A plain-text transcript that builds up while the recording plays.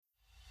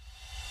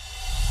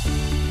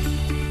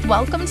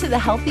welcome to the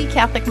Healthy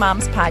Catholic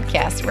Moms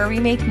podcast, where we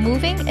make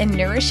moving and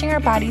nourishing our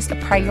bodies a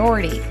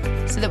priority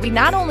so that we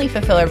not only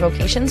fulfill our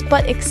vocations,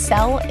 but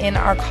excel in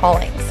our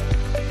callings.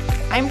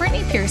 I'm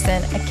Brittany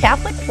Pearson, a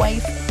Catholic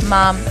wife,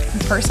 mom,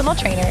 and personal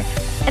trainer,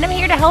 and I'm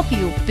here to help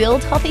you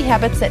build healthy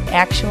habits that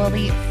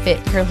actually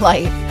fit your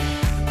life.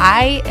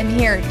 I am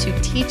here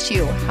to teach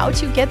you how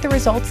to get the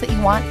results that you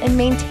want and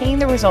maintain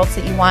the results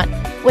that you want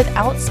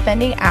without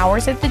spending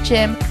hours at the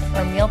gym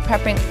or meal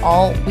prepping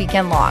all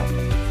weekend long.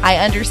 I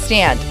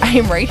understand. I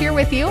am right here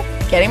with you,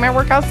 getting my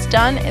workouts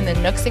done in the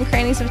nooks and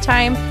crannies of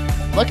time,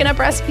 looking up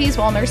recipes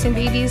while nursing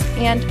babies,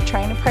 and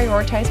trying to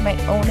prioritize my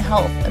own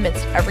health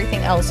amidst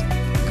everything else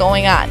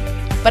going on.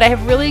 But I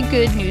have really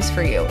good news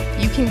for you.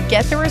 You can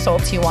get the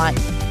results you want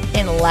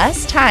in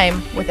less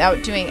time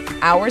without doing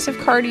hours of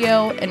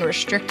cardio and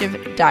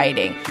restrictive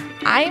dieting.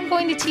 I am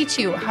going to teach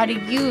you how to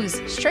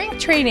use strength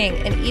training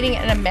and eating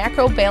in a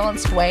macro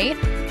balanced way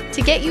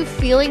to get you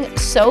feeling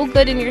so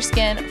good in your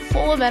skin,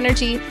 full of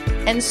energy,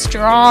 and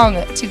strong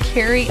to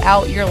carry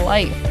out your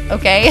life,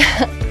 okay?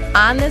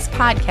 On this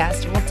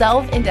podcast, we'll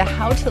delve into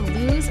how to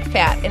lose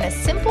fat in a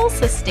simple,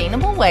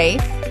 sustainable way,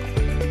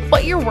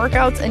 what your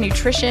workouts and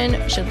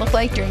nutrition should look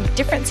like during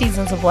different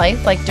seasons of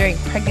life, like during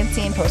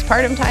pregnancy and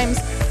postpartum times.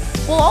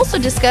 We'll also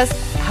discuss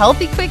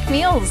healthy, quick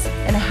meals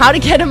and how to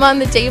get them on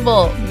the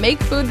table, make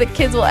food that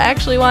kids will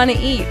actually want to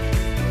eat,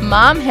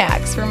 mom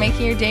hacks for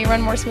making your day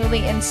run more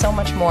smoothly, and so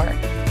much more.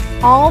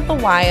 All the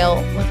while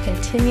with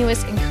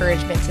continuous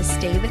encouragement to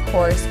stay the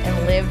course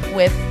and live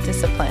with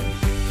discipline.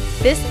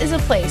 This is a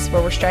place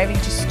where we're striving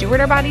to steward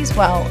our bodies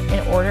well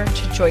in order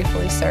to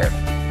joyfully serve.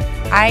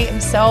 I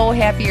am so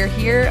happy you're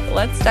here.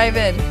 Let's dive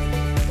in.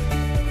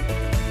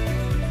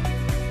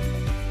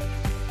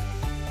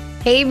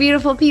 Hey,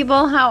 beautiful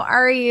people. How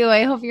are you?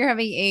 I hope you're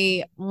having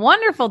a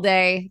wonderful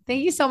day.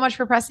 Thank you so much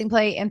for pressing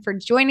play and for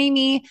joining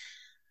me.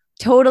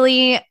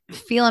 Totally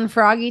feeling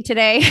froggy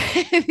today.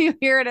 If you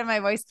hear it in my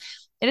voice.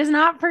 It is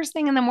not first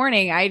thing in the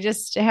morning. I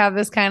just have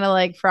this kind of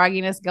like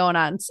frogginess going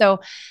on.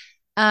 So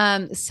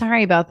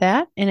sorry about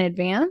that in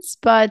advance,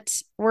 but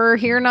we're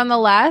here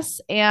nonetheless,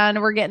 and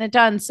we're getting it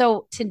done.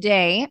 So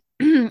today,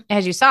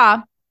 as you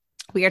saw,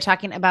 we are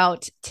talking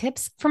about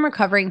tips from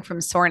recovering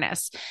from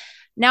soreness.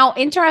 Now,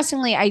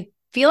 interestingly, I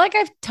feel like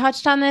I've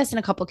touched on this in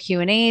a couple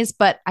Q&As,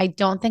 but I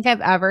don't think I've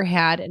ever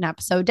had an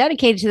episode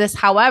dedicated to this.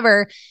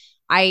 However,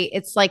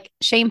 it's like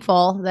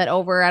shameful that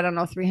over,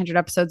 300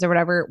 episodes or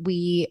whatever,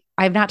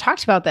 I've not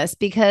talked about this,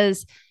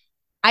 because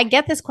I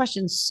get this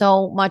question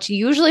so much.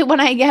 Usually when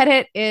I get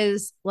it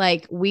is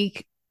like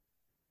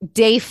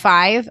day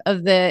 5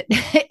 of the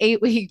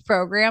 8-week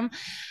program.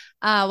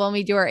 When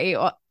we do our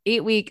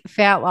 8-week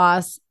fat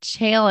loss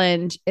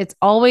challenge, it's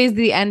always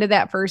the end of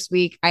that first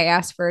week. I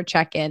ask for a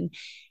check-in,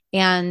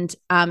 and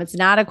it's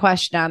not a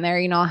question on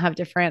there. I'll have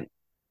different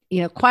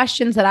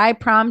questions that I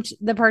prompt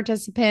the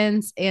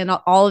participants, and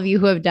all of you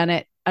who have done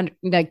it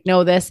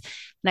know this.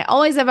 And I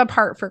always have a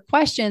part for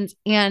questions,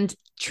 and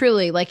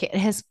truly, it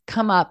has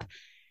come up.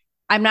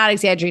 I'm not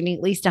exaggerating,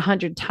 at least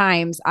 100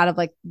 times out of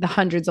the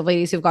hundreds of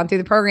ladies who've gone through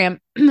the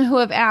program who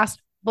have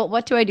asked, but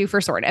what do I do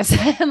for soreness?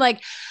 And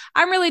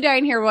I'm really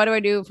dying here. What do I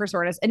do for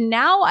soreness? And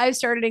now I've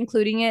started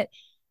including it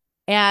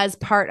as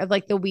part of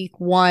the week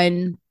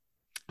 1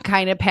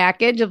 kind of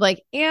package of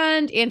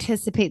and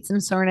anticipate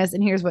some soreness,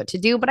 and here's what to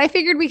do. But I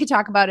figured we could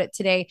talk about it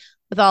today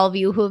with all of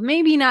you who have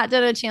maybe not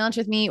done a challenge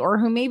with me, or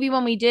who maybe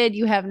when we did,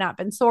 you have not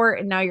been sore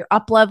and now you're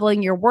up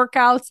leveling your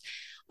workouts,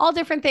 all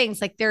different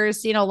things.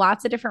 There's,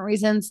 lots of different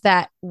reasons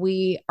that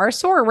we are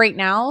sore right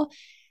now.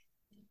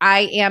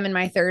 I am in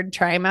my 3rd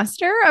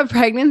trimester of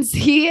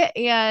pregnancy,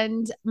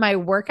 and my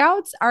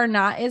workouts are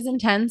not as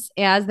intense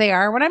as they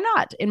are when I'm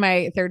not in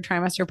my 3rd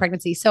trimester of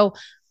pregnancy. So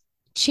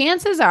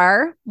chances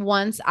are,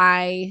 once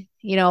I,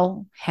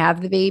 have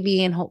the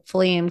baby and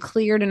hopefully am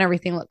cleared and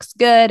everything looks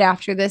good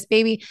after this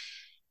baby,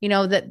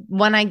 that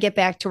when I get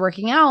back to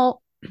working out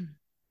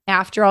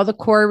after all the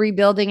core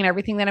rebuilding and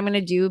everything that I'm going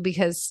to do,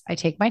 because I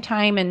take my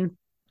time and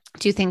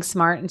do things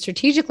smart and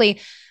strategically.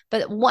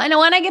 But when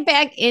I get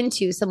back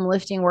into some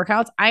lifting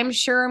workouts, I'm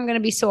sure I'm going to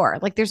be sore.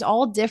 There's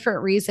all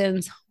different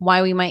reasons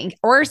why we might,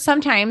 or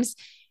sometimes,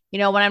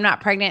 when I'm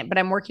not pregnant, but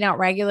I'm working out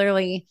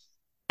regularly,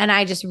 and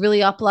I just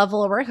really up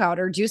level a workout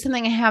or do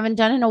something I haven't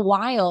done in a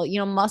while,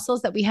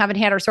 muscles that we haven't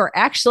had are sore.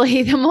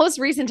 Actually, the most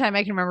recent time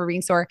I can remember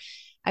being sore,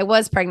 I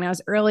was pregnant. I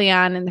was early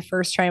on in the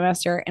 1st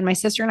trimester, and my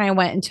sister and I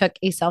went and took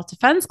a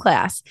self-defense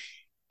class.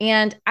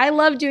 And I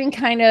love doing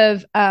kind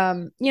of,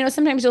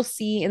 sometimes you'll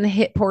see in the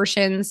HIIT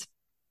portions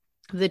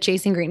of the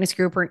Chasing Greatness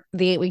group or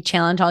the 8-week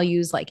challenge, I'll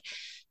use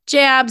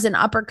jabs and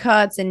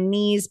uppercuts and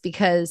knees,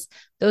 because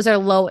those are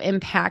low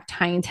impact,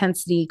 high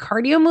intensity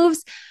cardio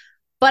moves.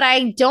 But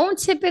I don't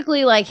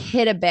typically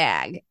hit a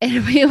bag.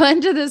 And we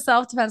went to the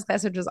self-defense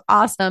class, which was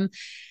awesome.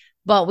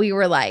 But we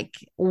were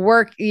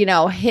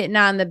hitting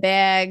on the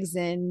bags,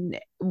 and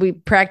we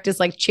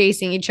practiced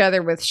chasing each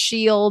other with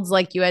shields.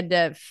 You had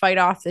to fight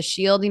off the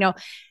shield,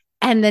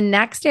 And the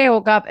next day I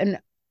woke up and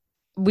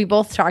we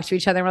both talk to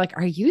each other and we're like,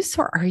 are you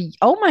sore? Are you,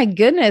 oh my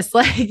goodness.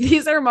 Like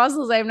these are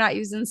muscles I've not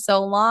used in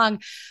so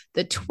long.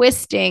 The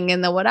twisting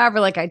and the whatever,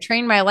 like I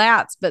trained my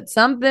lats, but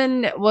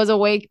something was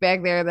awake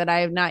back there that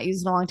I have not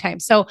used in a long time.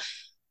 So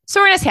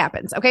soreness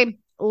happens. Okay.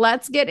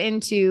 Let's get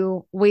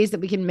into ways that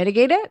we can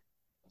mitigate it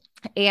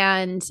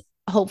and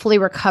hopefully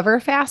recover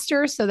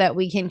faster so that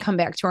we can come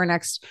back to our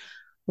next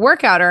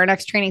workout or our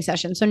next training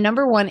session. So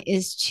number one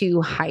is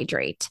to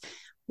hydrate.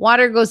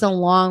 Water goes a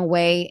long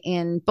way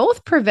in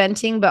both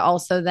preventing, but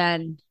also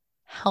then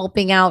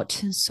helping out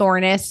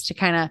soreness to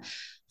kind of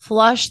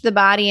flush the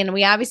body. And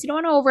we obviously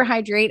don't want to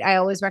overhydrate. I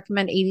always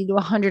recommend 80 to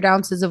 100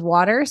 ounces of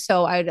water.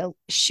 So I'd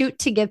shoot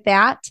to get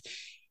that.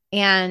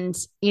 And,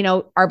 you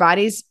know, our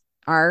bodies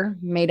are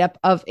made up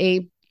of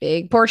a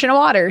big portion of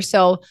water.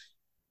 So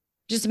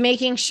just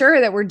making sure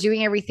that we're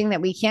doing everything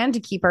that we can to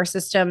keep our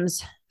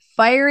systems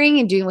firing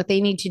and doing what they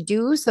need to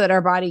do so that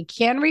our body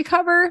can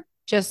recover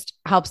just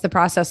helps the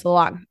process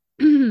along.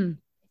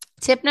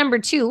 Tip number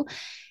 2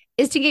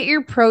 is to get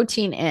your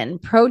protein in.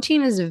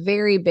 Protein is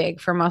very big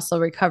for muscle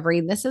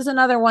recovery. This is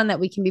another one that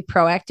we can be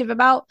proactive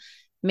about,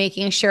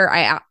 making sure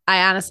I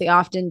honestly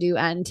often do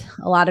end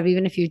a lot of,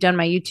 even if you've done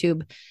my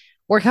YouTube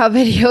workout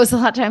videos, a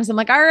lot of times I'm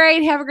like, all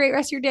right, have a great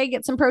rest of your day,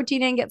 get some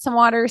protein in, get some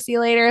water, see you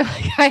later.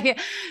 Like I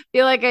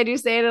feel like I do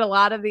say it at a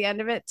lot of the end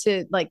of it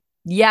to like,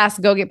 yes,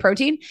 go get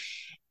protein.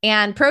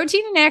 And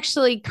protein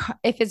actually,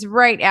 if it's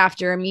right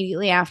after,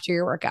 immediately after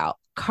your workout,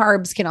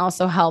 carbs can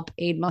also help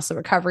aid muscle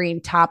recovery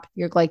and top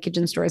your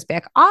glycogen stores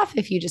back off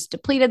if you just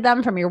depleted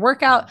them from your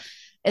workout,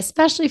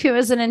 especially if it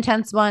was an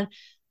intense one.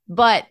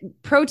 But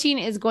protein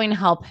is going to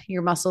help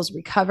your muscles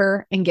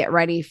recover and get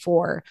ready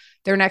for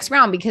their next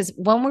round. Because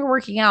when we're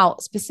working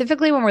out,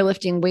 specifically when we're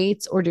lifting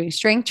weights or doing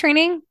strength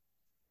training,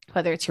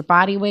 whether it's your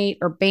body weight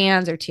or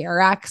bands or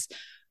TRX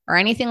or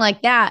anything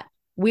like that,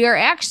 we are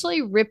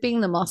actually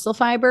ripping the muscle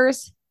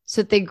fibers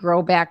so that they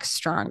grow back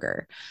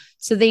stronger.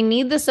 So they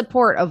need the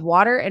support of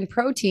water and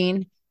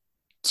protein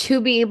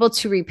to be able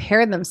to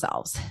repair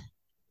themselves.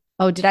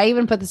 Oh, did I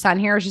even put this on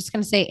here? I was just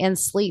going to say, and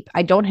sleep.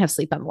 I don't have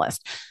sleep on the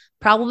list.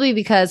 Probably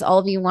because all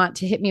of you want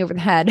to hit me over the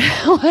head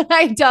when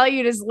I tell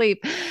you to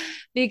sleep,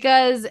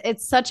 because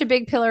it's such a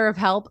big pillar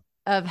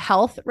of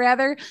health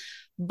rather.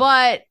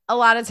 But a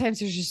lot of times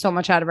there's just so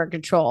much out of our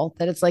control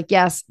that it's like,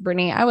 yes,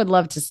 Brittany, I would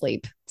love to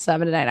sleep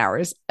 7 to 9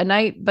 hours a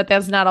night, but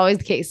that's not always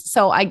the case.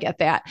 So I get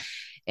that.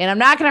 And I'm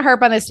not going to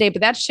harp on this today,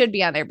 but that should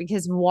be on there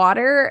because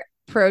water,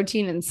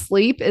 protein, and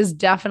sleep is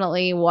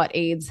definitely what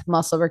aids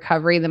muscle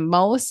recovery the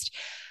most.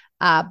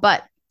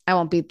 But I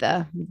won't beat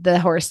the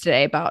horse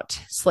today about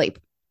sleep.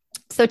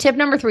 So tip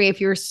number 3, if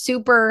you're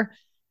super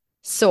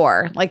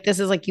sore, like this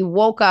is like you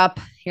woke up,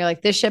 you're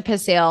like, this ship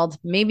has sailed.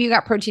 Maybe you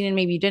got protein and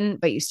maybe you didn't,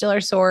 but you still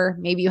are sore.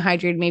 Maybe you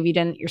hydrated, maybe you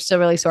didn't. You're still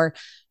really sore.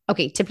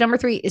 Okay. Tip number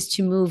 3 is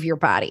to move your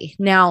body.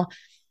 Now,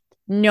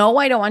 no,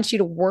 I don't want you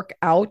to work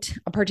out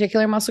a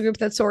particular muscle group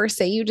that's sore.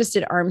 Say you just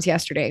did arms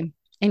yesterday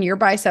and your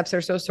biceps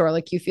are so sore,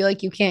 like you feel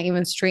like you can't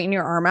even straighten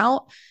your arm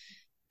out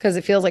because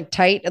it feels like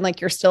tight and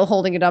like you're still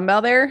holding a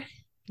dumbbell there.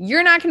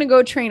 You're not going to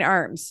go train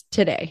arms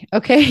today.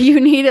 Okay.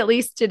 You need at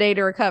least today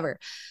to recover.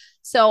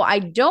 So I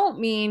don't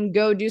mean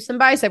go do some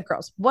bicep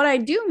curls. What I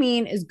do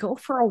mean is go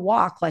for a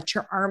walk, let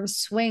your arms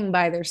swing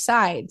by their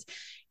sides.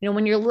 You know,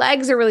 when your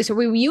legs are really sore,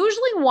 we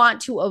usually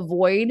want to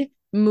avoid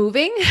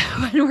moving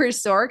when we're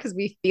sore because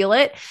we feel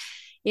it.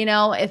 You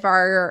know, if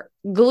our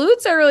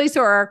glutes are really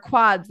sore, our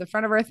quads, the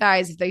front of our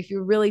thighs, if they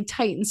feel really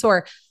tight and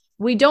sore,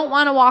 we don't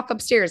want to walk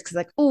upstairs because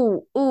like,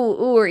 ooh,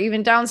 or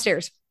even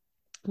downstairs.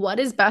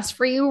 What is best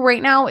for you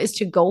right now is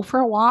to go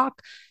for a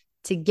walk,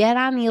 to get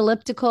on the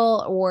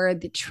elliptical or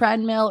the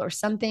treadmill or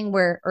something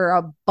or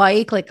a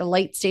bike, like a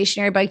light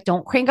stationary bike.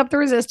 Don't crank up the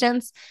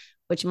resistance,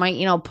 which might,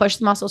 you know, push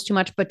the muscles too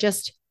much, but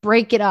just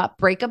break it up,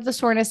 break up the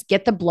soreness,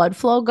 get the blood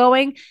flow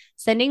going.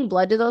 Sending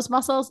blood to those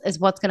muscles is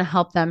what's going to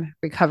help them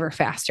recover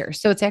faster.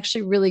 So it's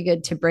actually really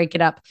good to break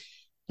it up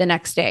the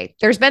next day.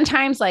 There's been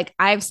times like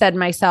I've said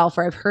myself,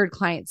 or I've heard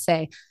clients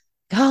say,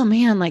 oh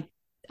man, like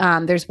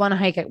there's one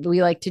hike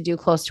we like to do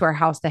close to our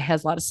house that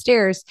has a lot of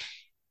stairs.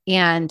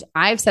 And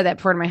I've said that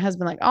before to my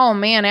husband, like, oh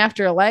man,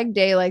 after a leg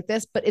day like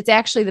this, but it's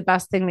actually the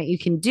best thing that you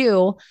can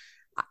do.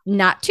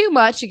 Not too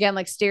much. Again,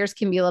 like stairs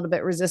can be a little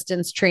bit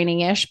resistance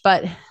training-ish,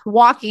 but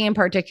walking in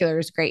particular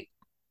is great.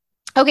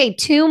 Okay.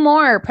 2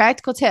 more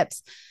practical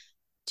tips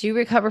to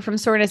recover from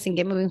soreness and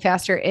get moving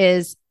faster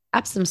is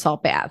Epsom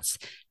salt baths.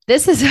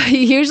 This is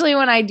usually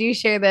when I do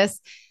share this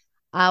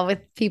with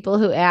people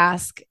who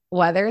ask,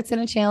 whether it's in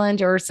a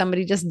challenge or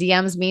somebody just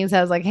DMs me and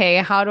says like, hey,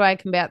 how do I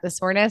combat the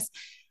soreness?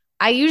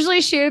 I usually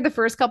share the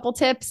first couple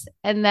tips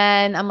and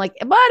then I'm like,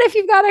 but if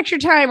you've got extra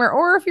time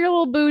or if you're a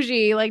little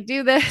bougie, like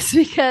do this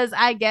because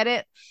I get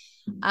it.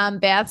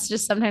 Baths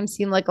just sometimes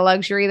seem like a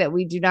luxury that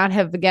we do not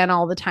have, again,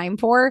 all the time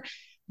for,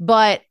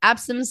 but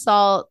Epsom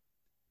salt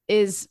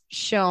is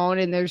shown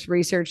and there's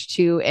research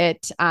to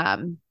it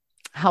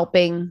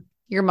helping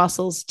your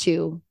muscles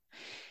to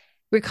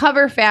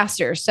recover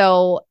faster.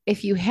 So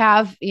if you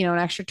have, you know, an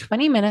extra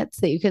 20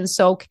 minutes that you can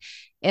soak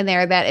in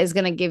there that is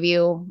going to give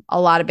you a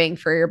lot of bang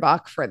for your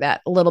buck for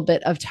that little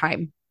bit of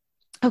time.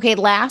 Okay,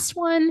 last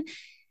one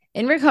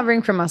in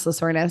recovering from muscle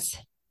soreness.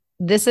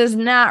 This is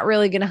not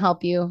really going to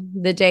help you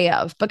the day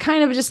of, but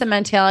kind of just a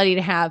mentality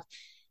to have,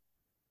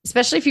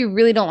 especially if you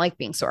really don't like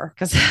being sore,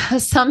 because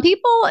some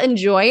people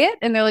enjoy it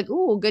and they're like,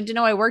 "Ooh, good to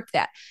know I worked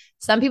that."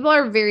 Some people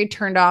are very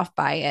turned off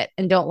by it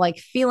and don't like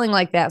feeling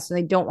like that. So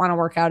they don't want to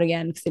work out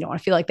again because they don't want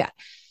to feel like that.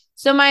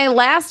 So my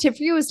last tip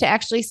for you is to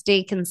actually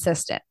stay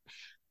consistent.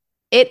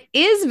 It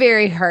is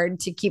very hard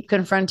to keep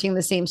confronting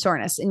the same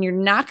soreness, and you're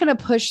not going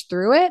to push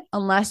through it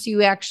unless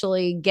you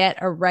actually get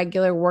a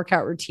regular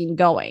workout routine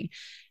going.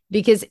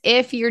 Because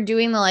if you're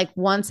doing the like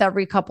once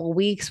every couple of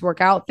weeks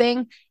workout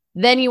thing,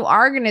 then you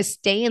are going to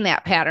stay in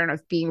that pattern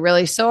of being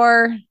really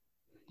sore,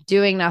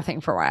 doing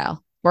nothing for a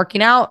while,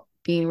 working out,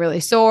 being really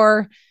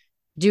sore,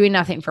 doing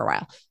nothing for a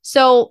while.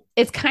 So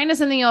it's kind of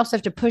something you also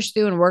have to push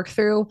through and work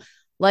through.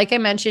 Like I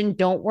mentioned,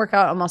 don't work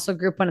out a muscle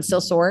group when it's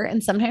still sore.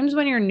 And sometimes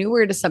when you're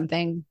newer to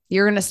something,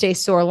 you're going to stay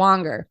sore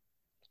longer.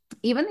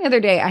 Even the other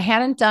day, I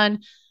hadn't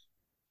done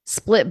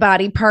split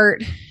body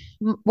part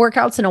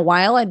workouts in a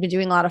while. I'd been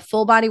doing a lot of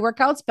full body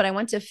workouts, but I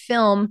went to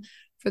film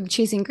for the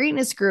Chasing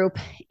Greatness group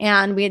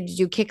and we had to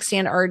do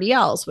kickstand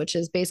RDLs, which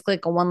is basically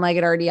like a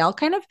one-legged RDL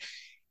kind of.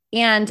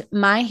 And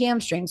my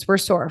hamstrings were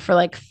sore for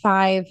like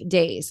 5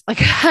 days. Like,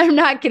 I'm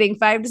not kidding,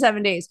 5 to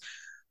 7 days.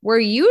 Where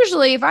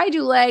usually if I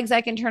do legs,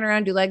 I can turn around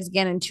and do legs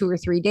again in 2 or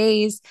 3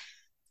 days.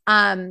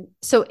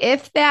 So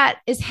if that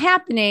is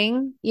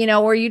happening,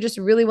 or you just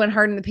really went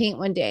hard in the paint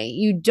one day,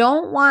 you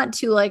don't want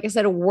to, like I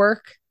said,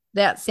 work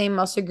that same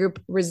muscle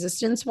group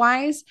resistance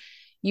wise.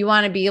 You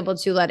want to be able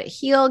to let it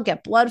heal,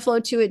 get blood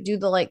flow to it, do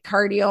the like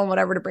cardio and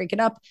whatever to break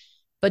it up,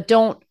 but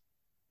don't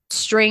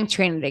strength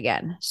train it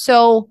again.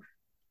 So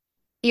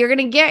you're going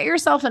to get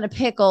yourself in a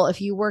pickle if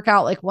you work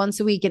out like once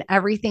a week and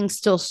everything's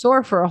still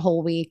sore for a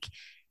whole week.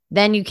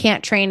 Then you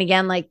can't train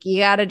again. Like you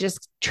got to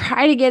just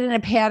try to get in a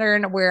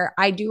pattern where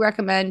I do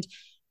recommend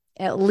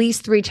at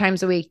least 3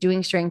 times a week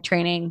doing strength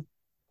training.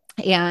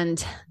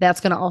 And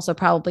that's going to also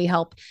probably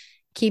help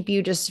keep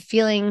you just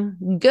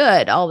feeling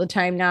good all the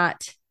time,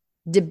 not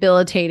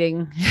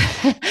debilitating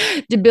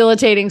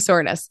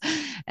soreness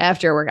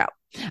after a workout.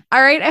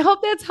 All right. I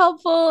hope that's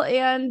helpful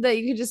and that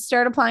you can just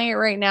start applying it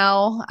right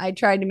now. I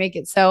tried to make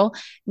it so.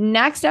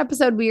 Next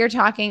episode, we are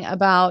talking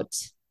about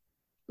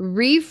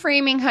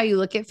reframing how you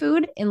look at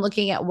food and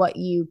looking at what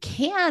you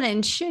can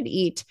and should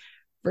eat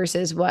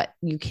versus what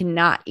you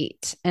cannot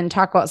eat, and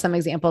talk about some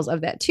examples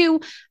of that too.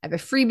 I have a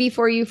freebie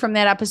for you from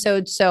that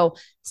episode. So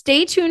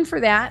stay tuned for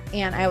that,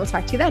 and I will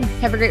talk to you then.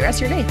 Have a great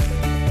rest of your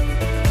day.